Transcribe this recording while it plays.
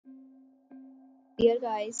Dear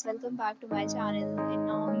guys, welcome back to my channel and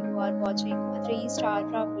now you are watching a 3-star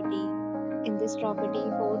property. In this property,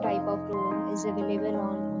 4 type of room is available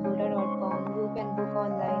on agoda.com. You can book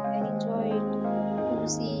online and enjoy it. To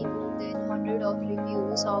see more than 100 of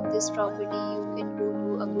reviews of this property, you can go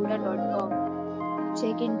to agoda.com.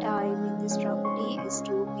 Check-in time in this property is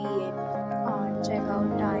 2 p.m. and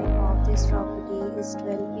check-out time of this property is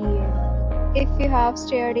 12 p.m. If you have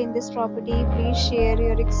stayed in this property, please share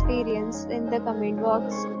your experience in the comment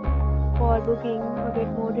box. For booking or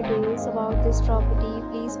get more details about this property,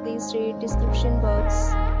 please read description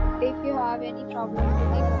box. If you have any problem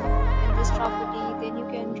booking a room in this property, then you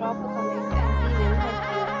can drop a comment and we will help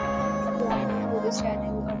you. If you are new to this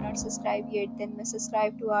channel or not subscribed yet, then must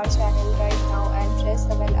subscribe to our channel right now and press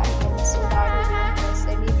the bell icon so that you don't miss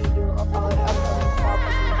any video of our upcoming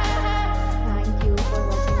property.